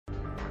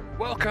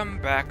Welcome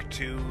back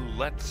to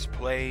Let's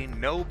Play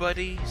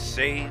Nobody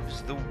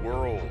Saves the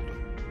World.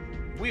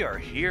 We are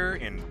here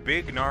in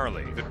Big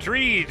Gnarly, the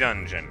tree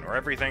dungeon, where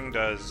everything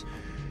does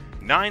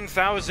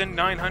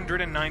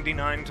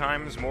 9,999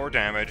 times more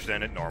damage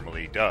than it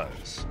normally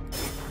does.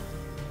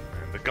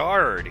 And the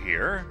guard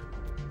here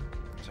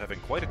is having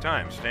quite a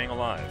time staying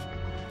alive.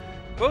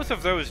 Both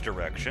of those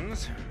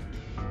directions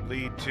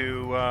lead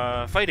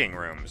to fighting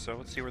rooms, so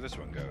let's see where this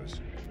one goes.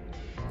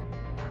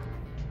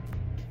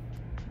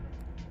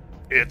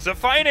 It's a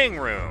fighting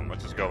room!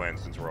 Let's just go in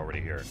since we're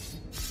already here.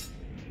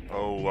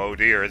 Oh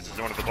dear, this is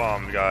one of the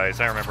bombs,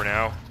 guys. I remember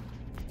now.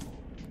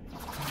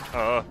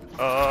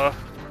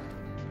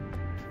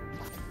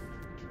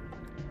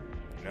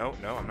 No,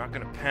 I'm not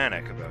gonna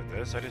panic about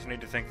this. I just need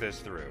to think this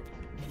through.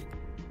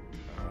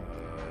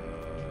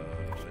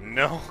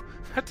 No,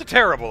 that's a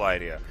terrible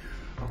idea.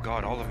 Oh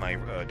god, all of my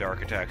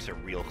dark attacks are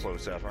real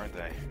close up, aren't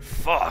they?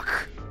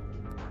 Fuck!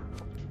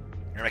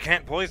 And I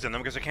can't poison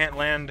them because I can't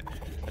land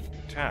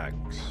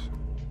attacks.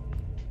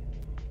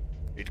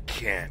 It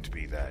can't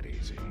be that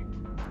easy.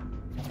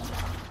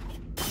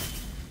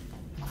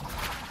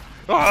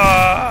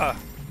 Ah!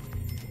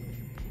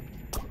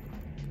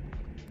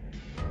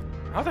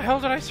 How the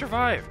hell did I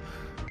survive?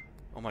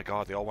 Oh my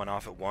god, they all went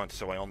off at once,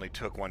 so I only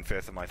took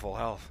 1/5 of my full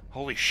health.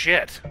 Holy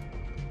shit!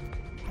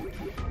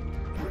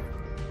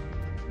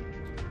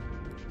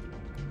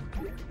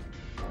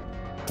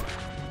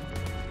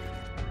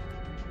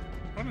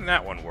 How did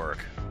that one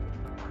work?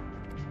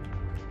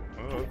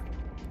 Oh.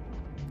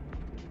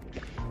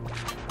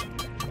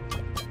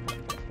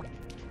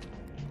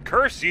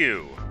 Curse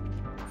you!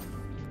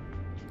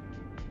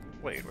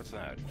 Wait, what's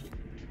that?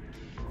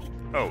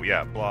 Oh,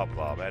 yeah, blah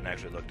blah. I hadn't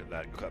actually looked at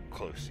that up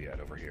close yet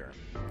over here.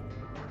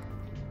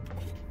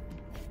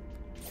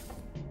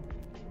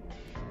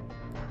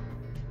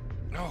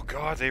 Oh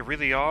god, they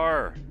really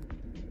are!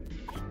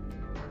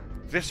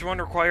 This one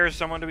requires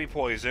someone to be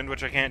poisoned,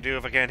 which I can't do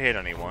if I can't hit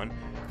anyone.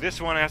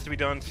 This one has to be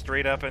done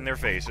straight up in their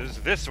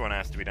faces. This one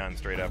has to be done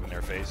straight up in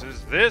their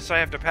faces. This I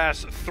have to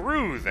pass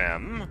through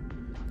them.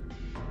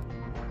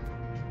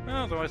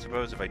 Although I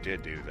suppose if I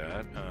did do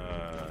that,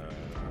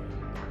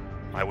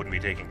 I wouldn't be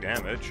taking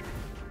damage.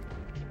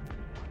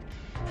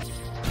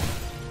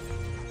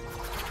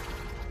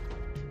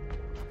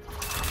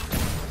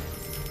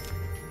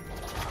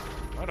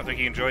 I don't think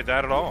he enjoyed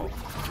that at all.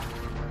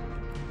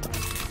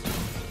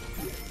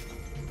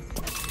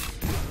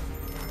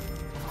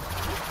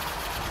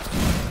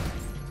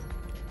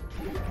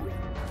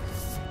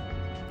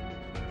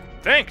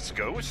 Thanks,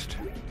 Ghost!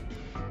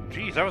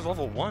 Jeez, that was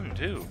level 1,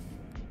 too.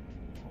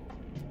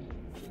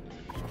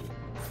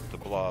 The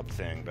blob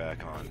thing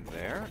back on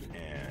there,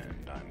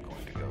 and I'm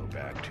going to go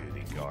back to the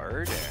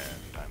guard,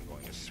 and I'm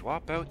going to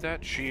swap out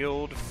that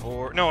shield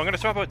for... No, I'm going to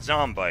swap out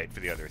Zombite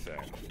for the other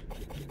thing.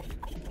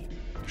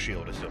 The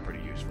shield is still pretty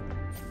useful.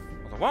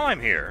 Although while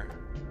I'm here...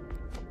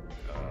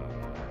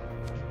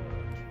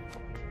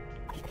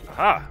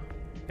 Aha!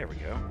 There we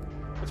go.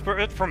 Let's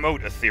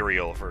promote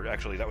Ethereal for...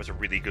 Actually, that was a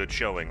really good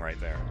showing right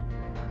there.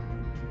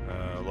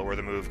 Lower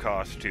the move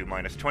cost to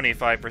minus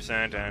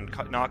 25%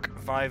 and knock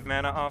 5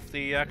 mana off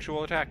the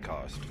actual attack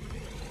cost.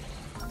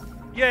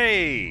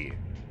 Yay!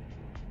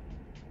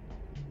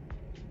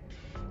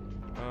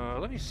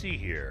 Let me see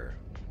here.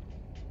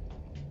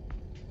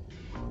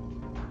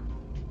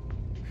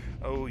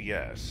 Oh,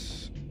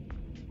 yes.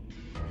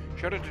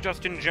 Shout out to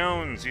Justin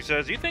Jones. He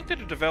says, "You think that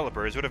the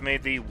developers would have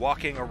made the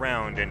walking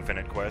around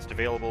Infinite Quest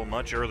available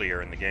much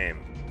earlier in the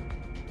game?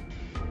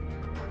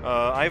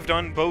 I've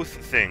done both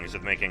things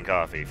with making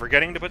coffee.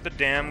 Forgetting to put the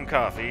damn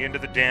coffee into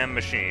the damn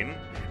machine,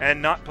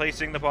 and not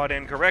placing the pot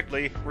in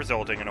correctly,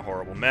 resulting in a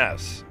horrible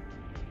mess."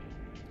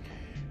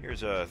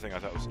 Here's a thing I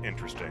thought was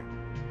interesting.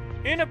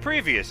 In a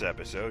previous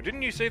episode,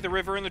 didn't you say the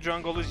river in the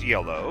jungle is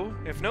yellow?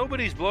 If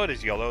nobody's blood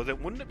is yellow,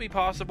 then wouldn't it be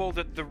possible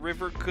that the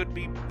river could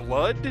be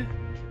blood?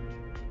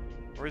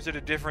 Or is it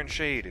a different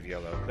shade of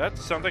yellow?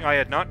 That's something I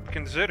had not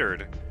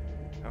considered.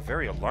 How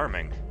very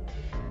alarming.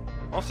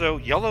 Also,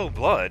 yellow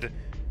blood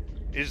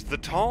is the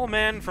tall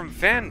man from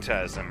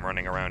Phantasm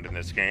running around in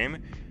this game.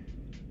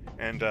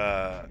 And,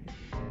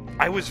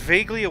 I was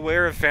vaguely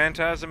aware of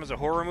Phantasm as a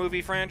horror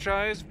movie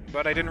franchise,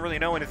 but I didn't really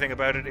know anything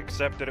about it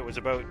except that it was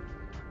about,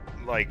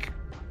 like,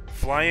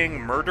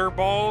 flying murder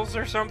balls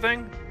or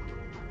something.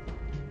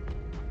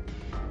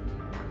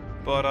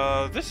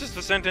 But, this is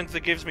the sentence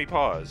that gives me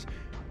pause.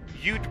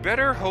 You'd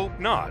better hope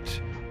not.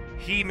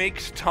 He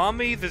makes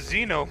Tommy the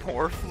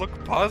Xenomorph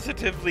look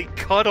positively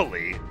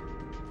cuddly.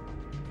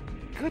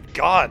 Good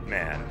God,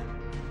 man.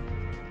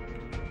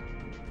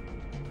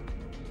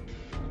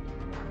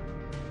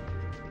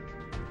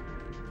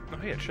 Oh,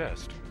 hey, a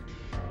chest.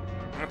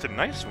 That's a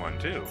nice one,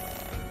 too.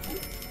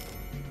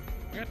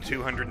 I got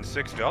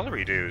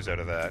 $206 dues out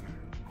of that.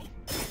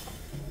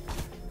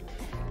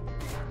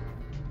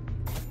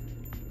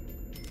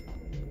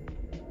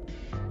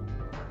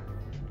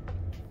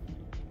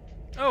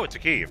 Oh, it's a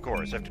key, of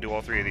course. I have to do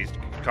all 3 of these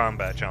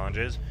combat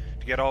challenges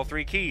to get all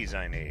 3 keys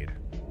I need.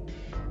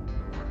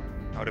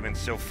 would have been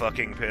so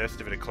fucking pissed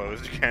if it had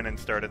closed again and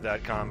started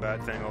that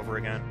combat thing over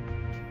again.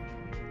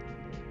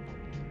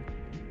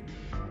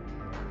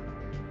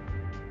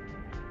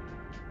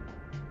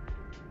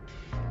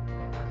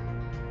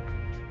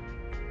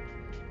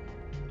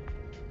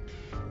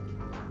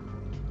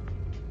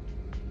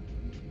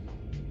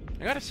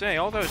 I gotta say,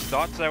 all those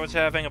thoughts I was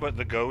having about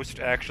the ghost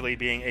actually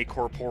being a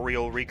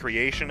corporeal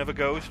recreation of a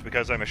ghost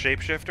because I'm a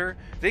shapeshifter,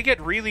 they get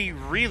really,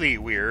 really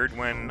weird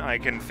when I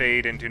can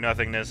fade into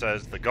nothingness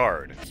as the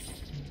guard.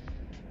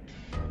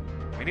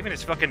 I mean, even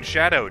his fucking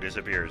shadow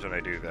disappears when I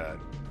do that.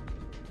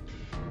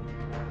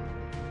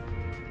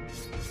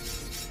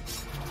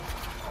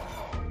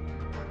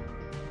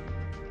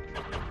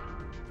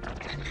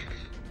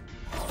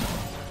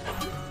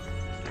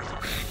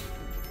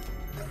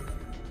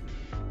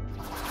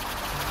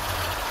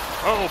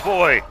 Oh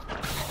boy!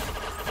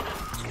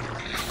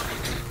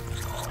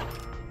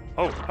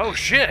 Oh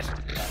shit!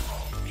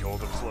 Kill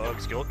the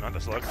slugs, not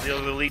the slugs,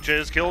 kill the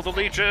leeches, kill the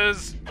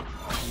leeches!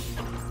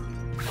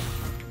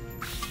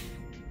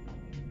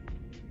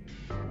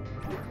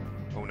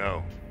 Oh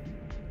no.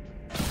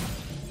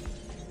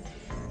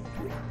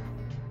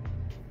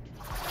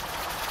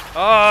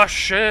 Oh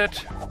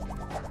shit!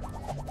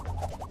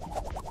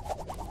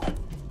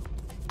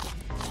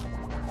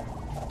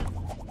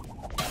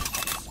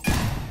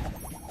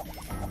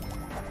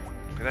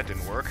 That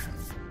didn't work.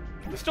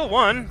 I still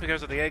won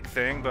because of the egg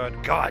thing,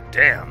 but god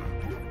damn.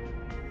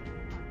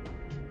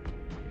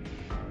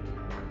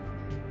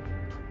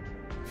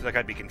 I feel like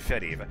I'd be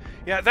confetti. But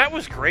yeah, that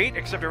was great,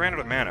 except I ran out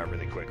of mana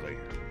really quickly.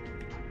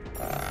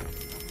 I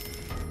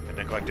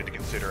neglected to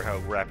consider how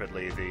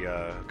rapidly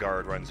the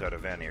guard runs out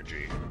of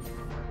energy.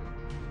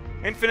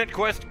 Infinite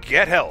quest,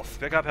 get health.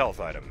 Pick up health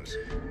items.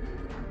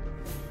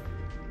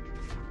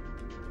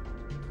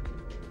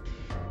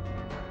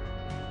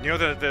 You know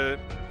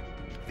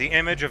the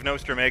image of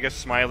Nostromagus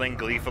smiling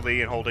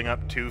gleefully and holding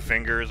up two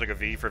fingers like a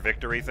V for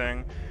victory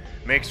thing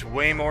makes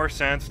way more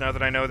sense now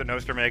that I know that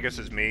Nostromagus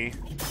is me.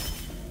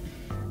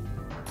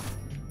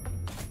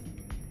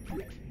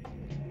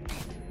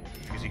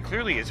 Because he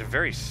clearly is a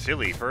very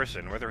silly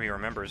person, whether he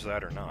remembers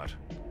that or not.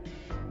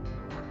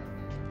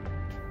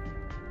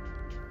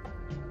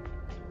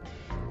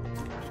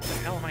 What the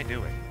hell am I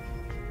doing?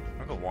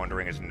 I'll go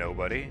wandering as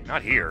nobody.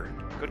 Not here.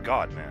 Good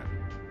God,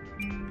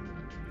 man.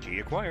 Key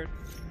acquired.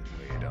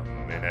 Wait a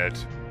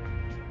minute.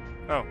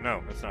 Oh,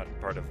 no, that's not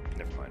part of...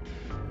 Never mind.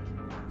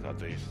 Thought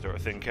the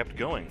thing kept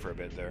going for a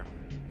bit there.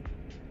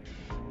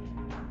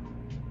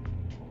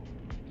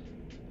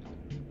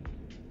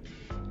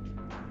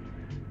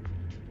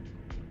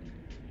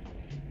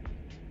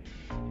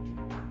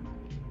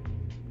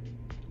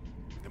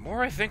 The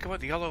more I think about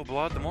the yellow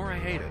blood, the more I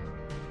hate it.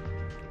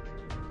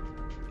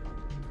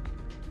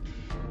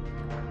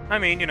 I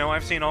mean, you know,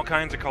 I've seen all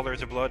kinds of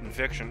colors of blood in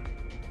fiction.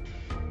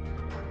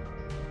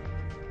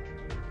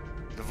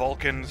 The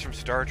Vulcans from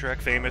Star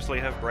Trek famously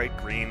have bright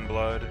green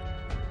blood.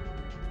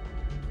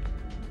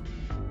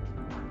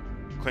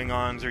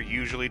 Klingons are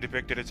usually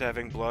depicted as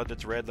having blood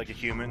that's red like a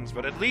human's,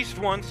 but at least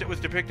once it was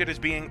depicted as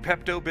being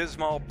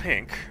Pepto-Bismol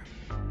pink.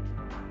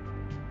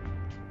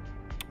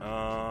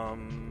 I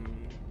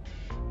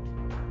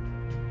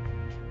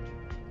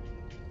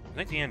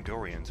think the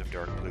Andorians have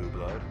dark blue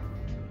blood.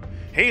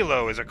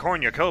 Halo is a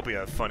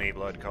cornucopia of funny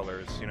blood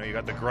colors. You know, you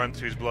got the grunts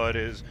whose blood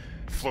is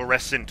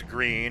fluorescent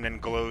green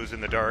and glows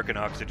in the dark in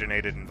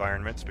oxygenated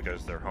environments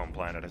because their home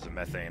planet has a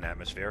methane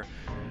atmosphere.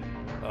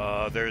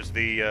 There's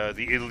the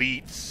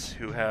elites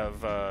who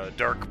have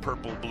dark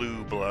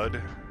purple-blue blood,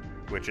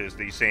 which is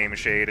the same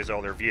shade as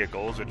all their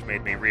vehicles, which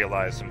made me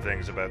realize some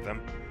things about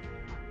them.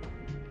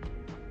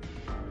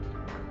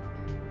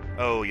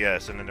 Oh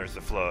yes, and then there's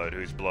the Flood,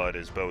 whose blood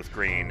is both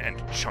green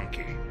and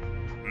chunky.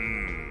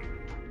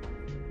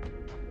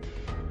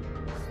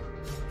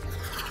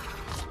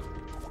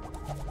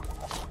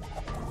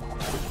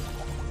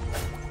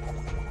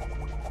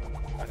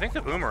 I think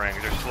the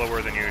boomerangs are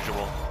slower than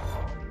usual.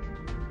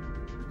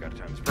 Got to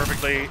time this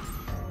perfectly.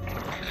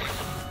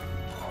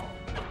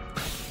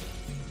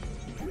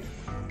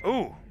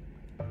 Ooh!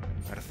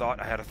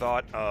 I had a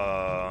thought.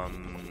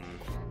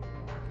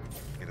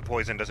 Okay, the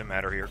poison doesn't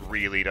matter here. It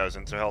really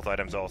doesn't, so health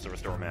items also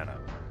restore mana.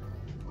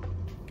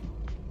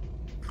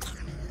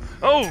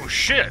 Oh,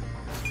 shit!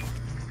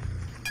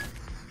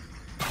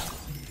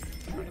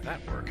 How did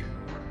that work?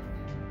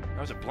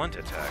 That was a blunt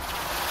attack.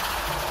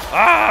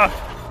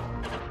 Ah!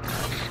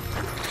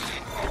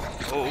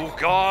 Oh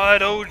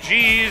god, oh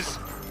jeez!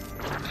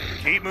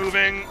 Keep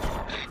moving.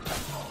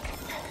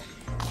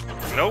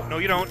 Nope, no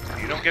you don't.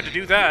 You don't get to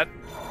do that.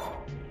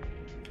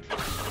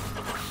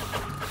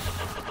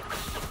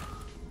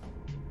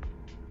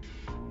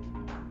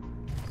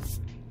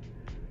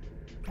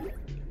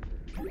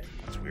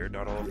 That's weird,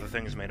 not all of the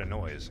things made a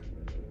noise.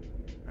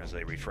 As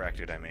they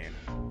retracted, I mean.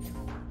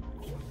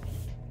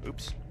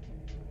 Oops.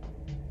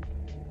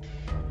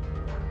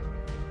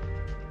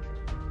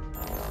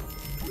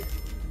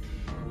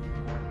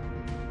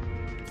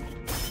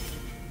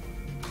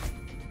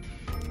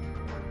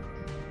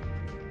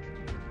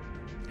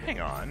 Hang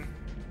on.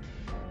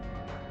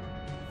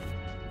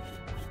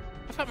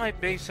 thought my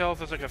base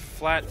health was like a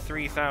flat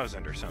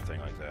 3,000 or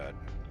something like that.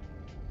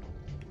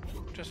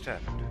 What just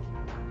happened?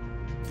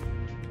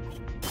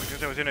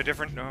 Because I was in a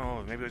different...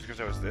 No, maybe it was because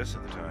I was this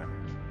at the time.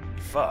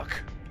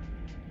 Fuck.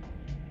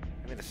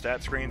 I mean, the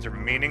stat screens are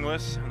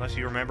meaningless unless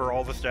you remember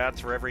all the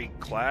stats for every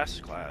class,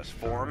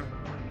 form.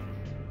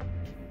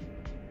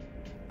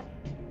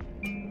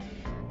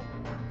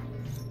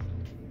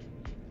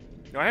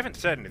 No, I haven't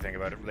said anything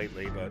about it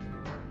lately, but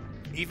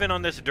even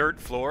on this dirt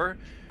floor,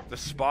 the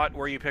spot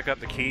where you pick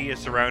up the key is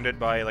surrounded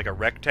by like a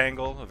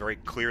rectangle, a very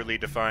clearly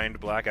defined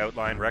black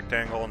outline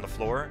rectangle on the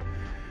floor.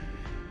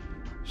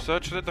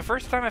 Such that the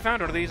first time I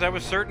found one of these, I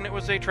was certain it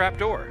was a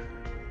trapdoor.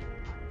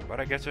 But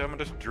I guess I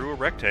just drew a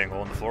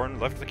rectangle on the floor and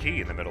left the key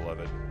in the middle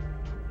of it.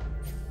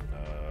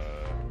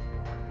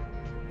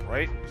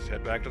 Right, let's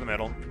head back to the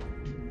middle.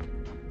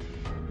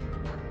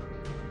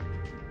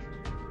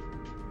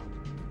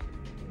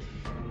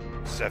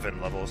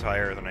 Seven levels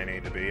higher than I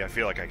need to be. I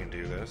feel like I can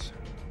do this.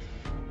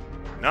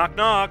 Knock,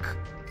 knock!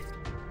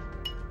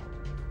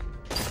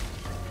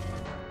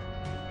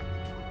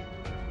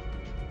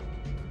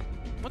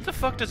 What the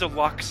fuck does a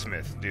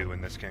locksmith do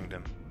in this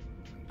kingdom?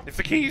 If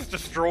the keys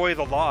destroy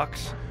the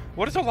locks,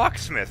 what does a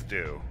locksmith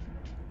do?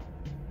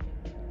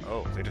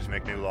 Oh, they just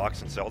make new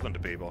locks and sell them to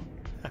people.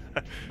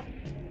 There's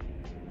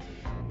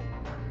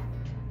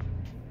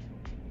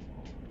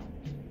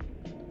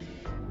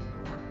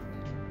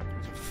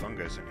some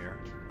fungus in here.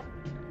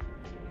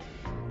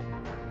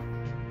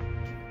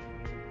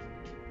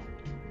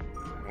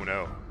 Oh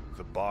no,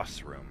 the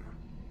boss room.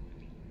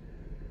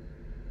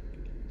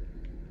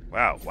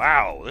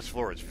 Wow, this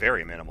floor is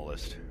very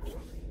minimalist.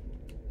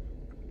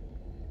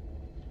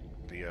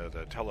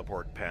 The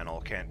teleport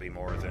panel can't be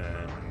more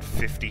than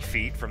 50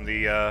 feet from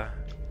the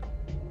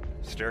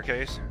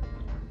staircase.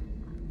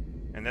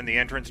 And then the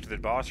entrance to the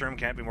boss room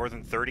can't be more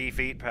than 30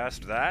 feet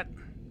past that.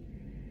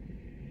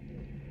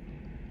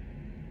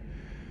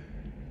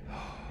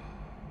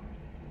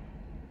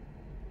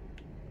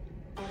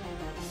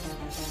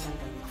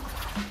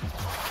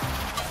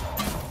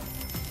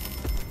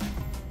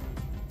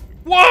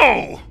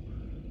 Whoa!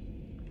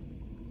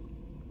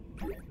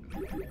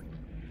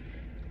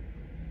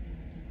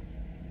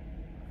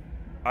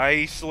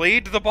 I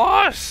slayed the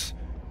boss!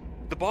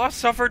 The boss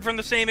suffered from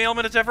the same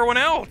ailment as everyone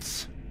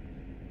else!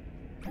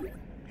 He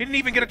didn't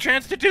even get a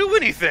chance to do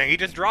anything! He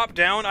just dropped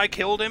down, I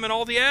killed him, and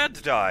all the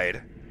ads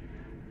died.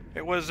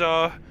 It was,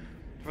 for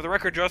the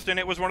record, Justin,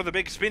 it was one of the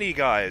big spinny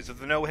guys with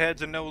the no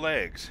heads and no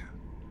legs.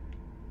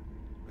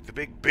 With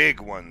the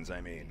big ones,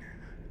 I mean.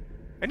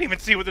 I didn't even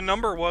see what the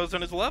number was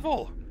on his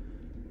level.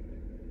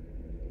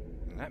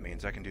 And that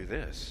means I can do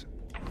this.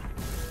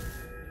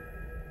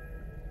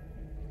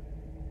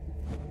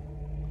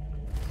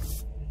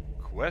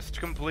 Quest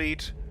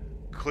complete.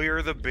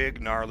 Clear the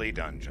Big Gnarly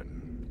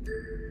dungeon.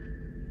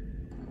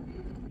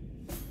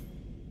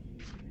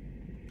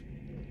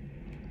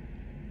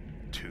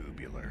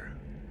 Tubular.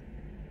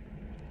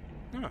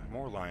 Huh,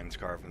 more lines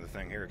carved from the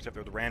thing here, except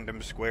with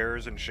random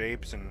squares and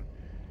shapes and...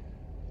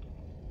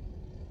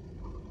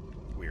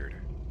 Weird.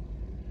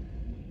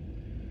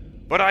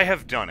 But I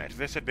have done it.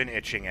 This had been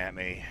itching at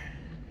me.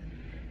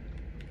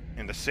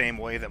 In the same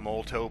way that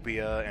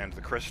Moltopia and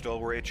the Crystal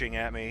were itching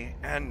at me,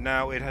 and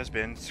now it has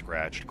been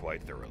scratched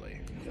quite thoroughly.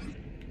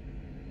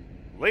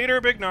 Later,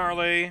 Big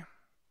Gnarly!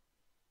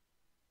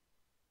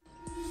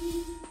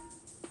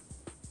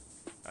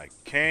 I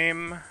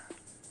came,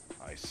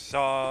 I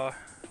saw,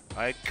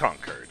 I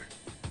conquered.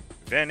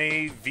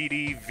 Veni,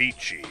 Vidi,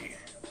 Vici.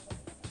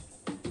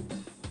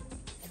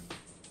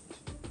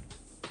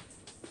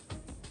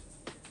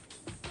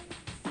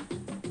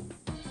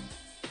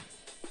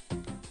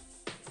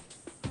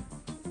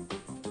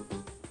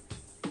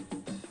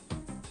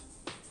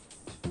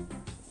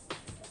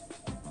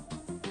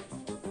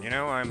 You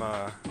know, I'm,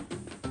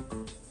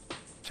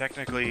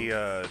 technically,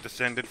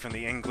 descended from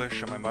the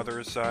English on my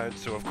mother's side,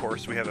 so of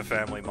course we have a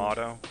family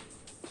motto.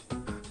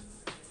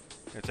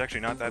 It's actually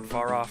not that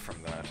far off from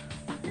that.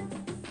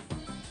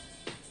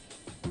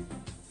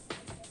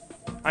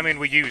 I mean,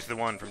 we use the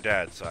one from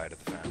Dad's side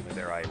of the family.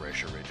 They're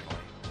Irish originally.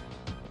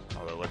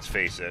 Although, let's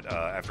face it,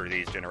 after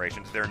these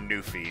generations, they're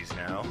Newfies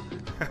now.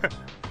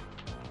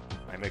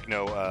 I make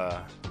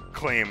no,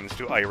 claims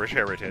to Irish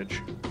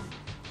heritage.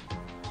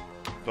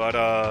 But,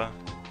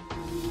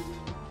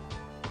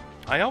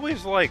 I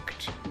always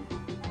liked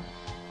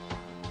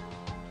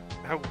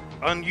how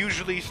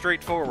unusually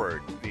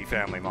straightforward the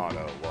family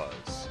motto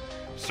was.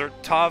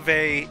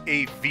 Certave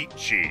e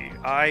vici.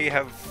 I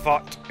have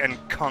fought and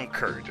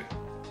conquered.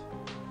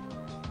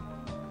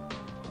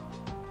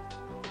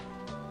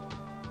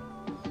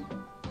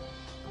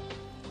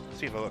 Let's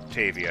see if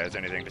Octavia has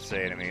anything to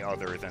say to me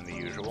other than the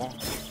usual.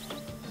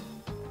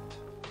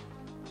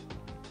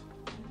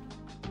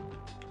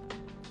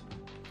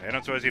 I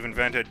don't suppose you've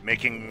invented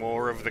making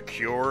more of the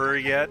cure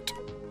yet?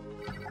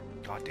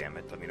 God damn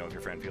it, let me know if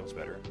your friend feels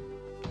better.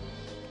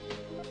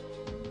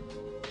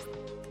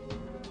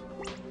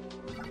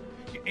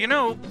 You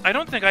know, I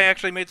don't think I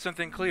actually made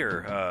something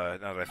clear,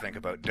 now that I think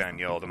about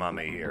Danielle the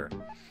Mummy here.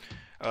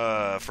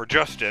 For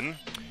Justin,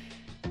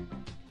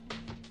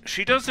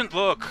 she doesn't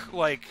look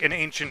like an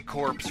ancient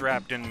corpse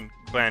wrapped in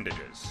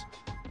bandages.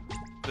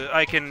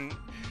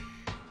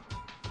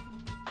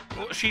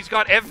 Well, she's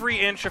got every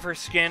inch of her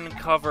skin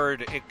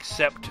covered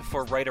except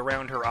for right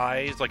around her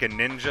eyes, like a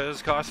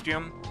ninja's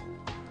costume.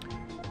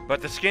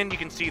 But the skin you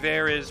can see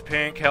there is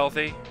pink,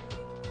 healthy.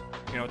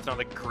 You know, it's not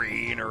like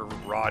green or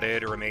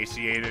rotted or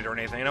emaciated or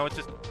anything. You know, it's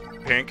just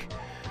pink.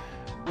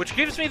 Which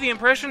gives me the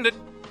impression that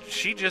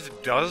she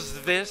just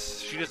does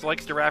this. She just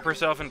likes to wrap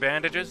herself in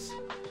bandages.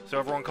 So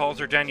everyone calls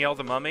her Danielle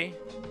the Mummy.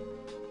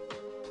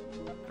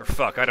 Or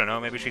fuck, I don't know.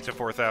 Maybe she's a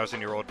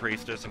 4,000-year-old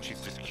priestess and she's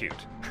just cute.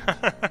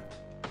 Head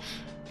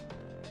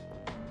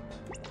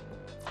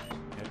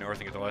north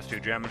and get the last 2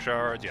 gem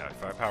shards. Yeah,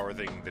 if I power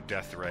the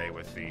death ray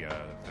with the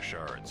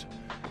shards.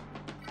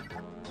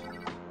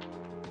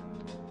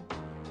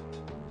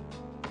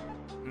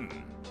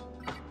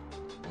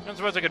 I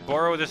suppose I could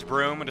borrow this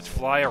broom and just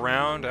fly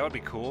around. That would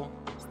be cool.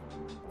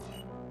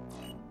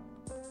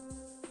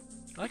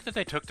 I like that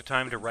they took the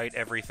time to write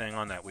everything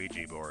on that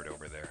Ouija board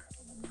over there.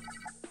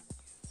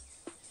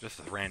 Just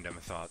a random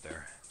thought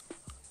there.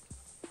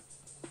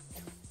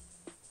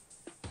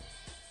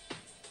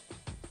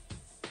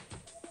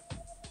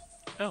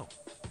 Oh.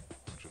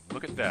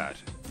 Look at that.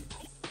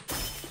 I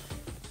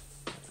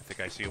think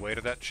I see a way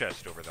to that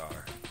chest over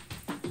there.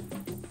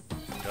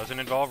 Doesn't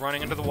involve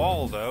running into the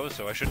wall, though,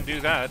 so I shouldn't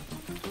do that.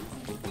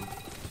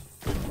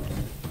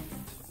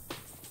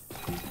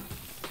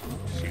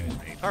 Excuse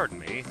me. Pardon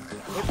me.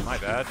 Oops, my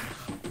bad.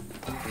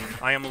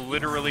 I am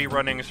literally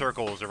running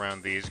circles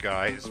around these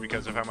guys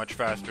because of how much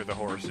faster the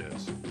horse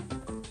is.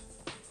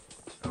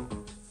 Oh.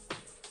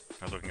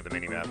 I was looking at the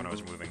minimap when I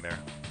was moving there.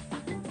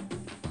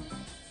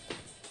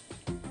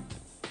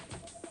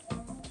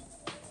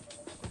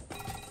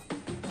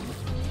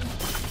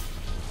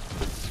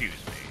 Excuse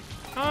me.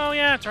 Oh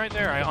yeah, it's right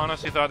there. I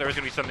honestly thought there was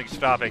going to be something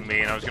stopping me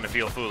and I was going to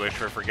feel foolish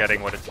for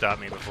forgetting what had stopped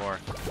me before.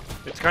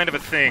 It's kind of a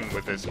thing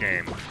with this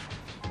game.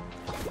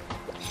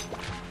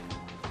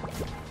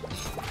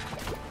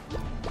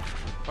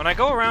 When I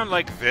go around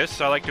like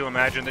this, I like to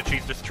imagine that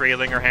she's just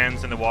trailing her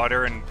hands in the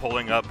water and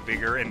pulling up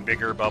bigger and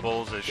bigger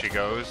bubbles as she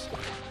goes.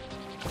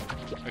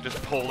 Like just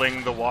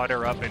pulling the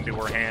water up into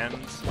her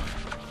hands.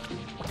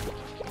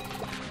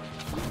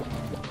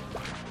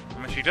 I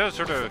mean, she does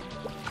sort of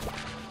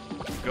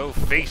go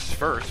face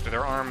first with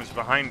her arms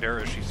behind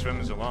her as she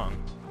swims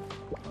along.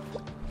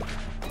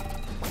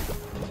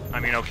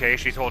 I mean, okay,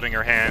 she's holding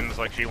her hands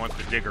like she wants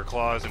to dig her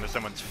claws into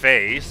someone's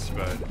face,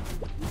 but...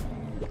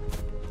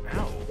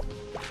 Ow.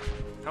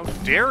 How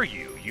dare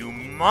you, you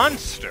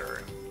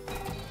monster!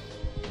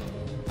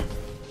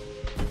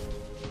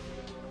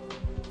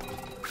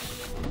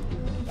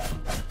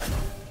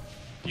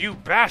 You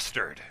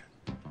bastard!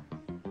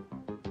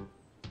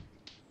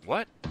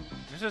 What?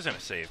 This isn't a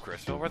save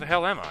crystal. Where the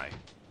hell am I?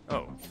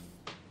 Oh.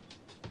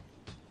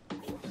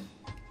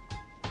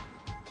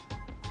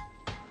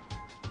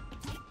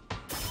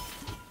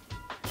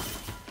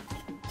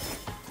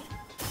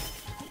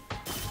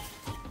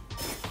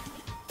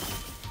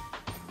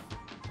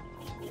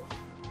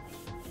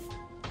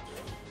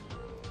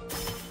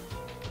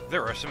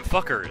 There are some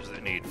fuckers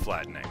that need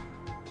flattening.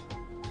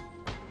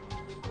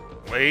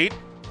 Wait.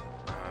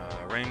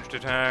 Ranged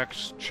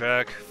attacks,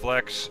 check.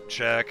 Flex,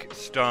 check.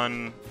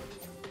 Stun,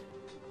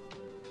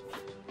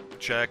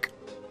 check.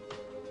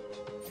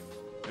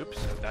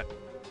 Oops, that...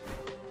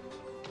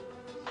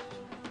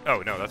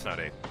 Oh, no, that's not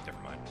a...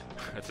 Never mind.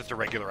 That's just a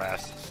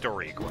regular-ass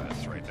story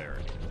quest right there.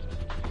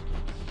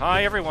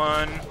 Hi,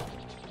 everyone!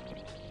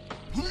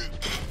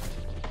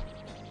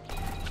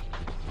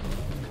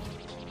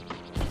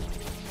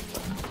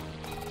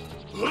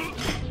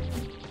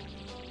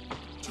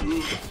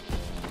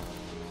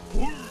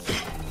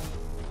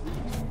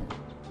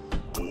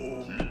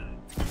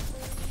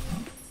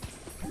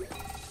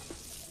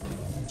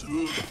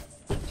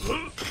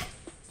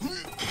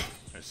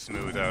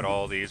 Smooth out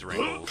all these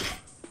wrinkles.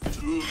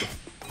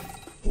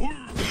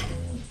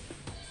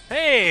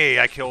 Hey!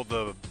 I killed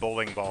the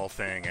bowling ball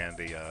thing and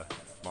the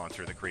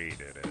monster that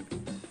created it.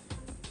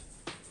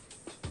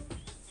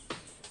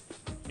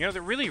 You know,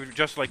 they're really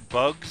just like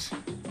bugs,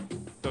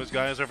 those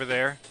guys over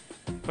there.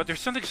 But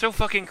there's something so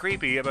fucking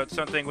creepy about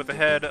something with the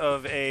head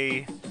of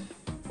a...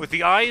 with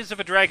the eyes of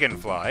a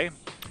dragonfly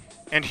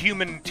and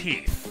human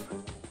teeth.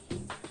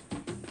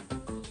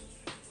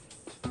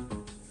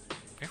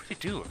 They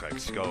do look like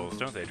skulls,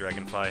 don't they,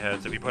 dragonfly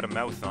heads, if you put a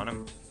mouth on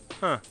them?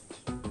 Huh.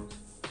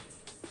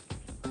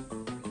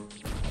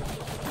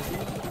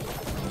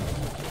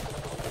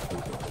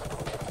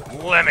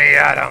 Let me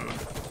at him!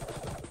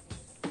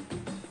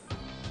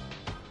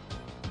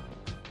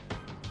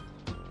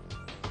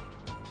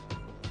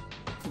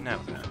 Now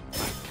then,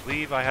 I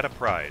believe I had a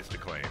prize to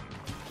claim.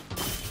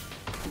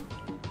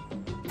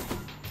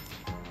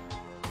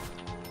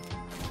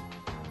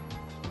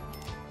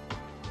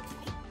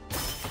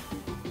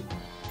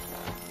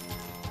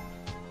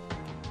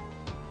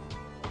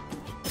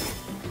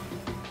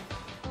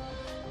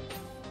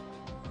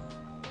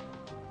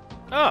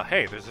 Oh,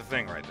 hey, there's a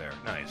thing right there.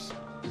 Nice.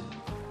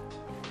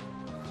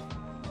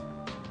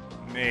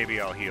 Maybe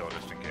I'll heal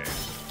just in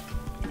case.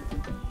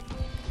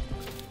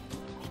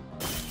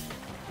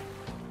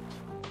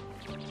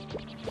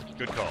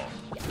 Good call.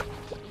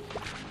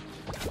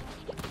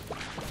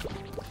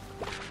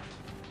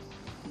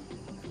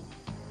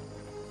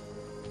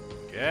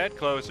 Get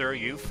closer,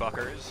 you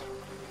fuckers.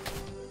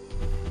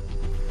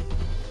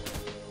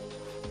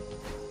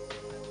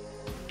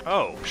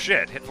 Oh,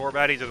 shit. Hit 4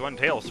 baddies with 1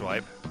 tail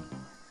swipe.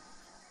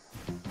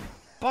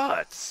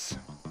 Butts!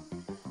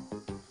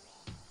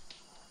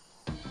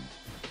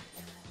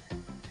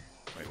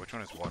 Wait, which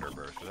one is water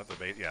burst? Is that the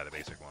base? Yeah, the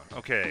basic one.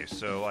 Okay,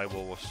 so I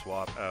will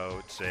swap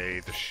out,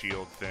 say, the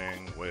shield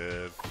thing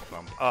with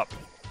bump up.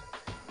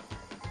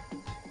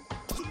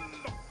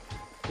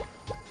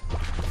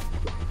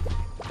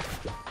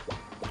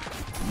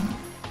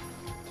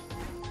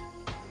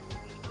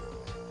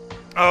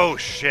 Oh,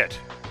 shit.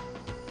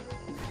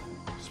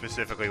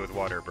 Specifically with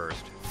water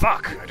burst.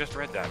 Fuck! I just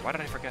read that. Why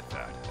did I forget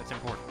that? That's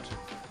important.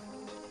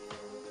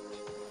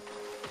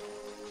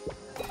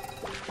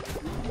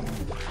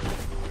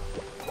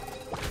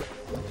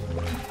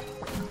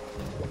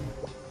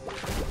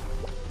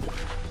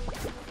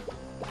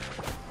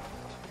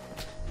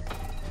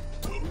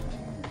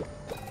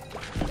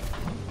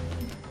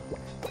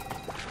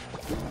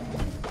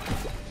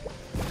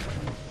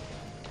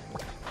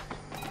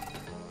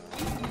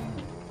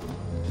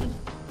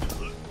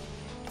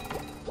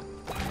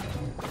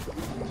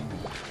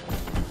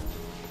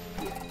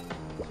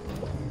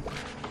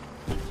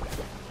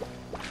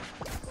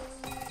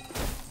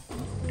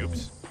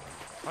 Oops.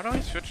 Why don't I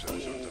switch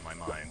those ones in my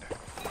mind?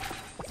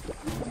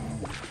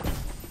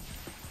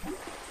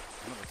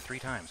 Like 3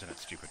 times in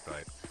its stupid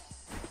bite.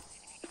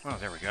 Oh,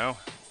 there we go.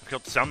 I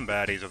killed some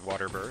baddies with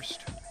water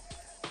burst.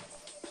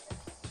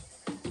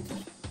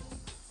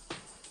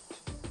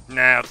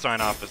 Nah, let's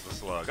sign off as the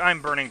slug.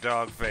 I'm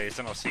BurningDogFace,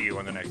 and I'll see you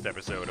on the next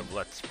episode of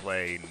Let's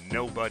Play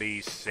Nobody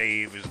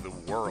Saves the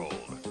World.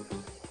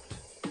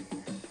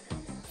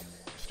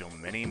 Still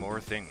many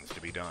more things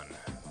to be done.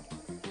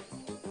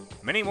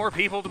 Many more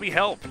people to be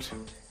helped.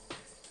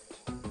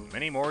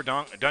 Many more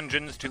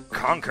dungeons to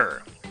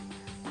conquer.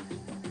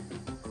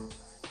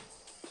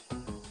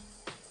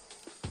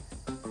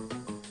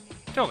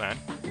 Till then,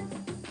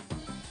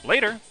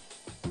 later.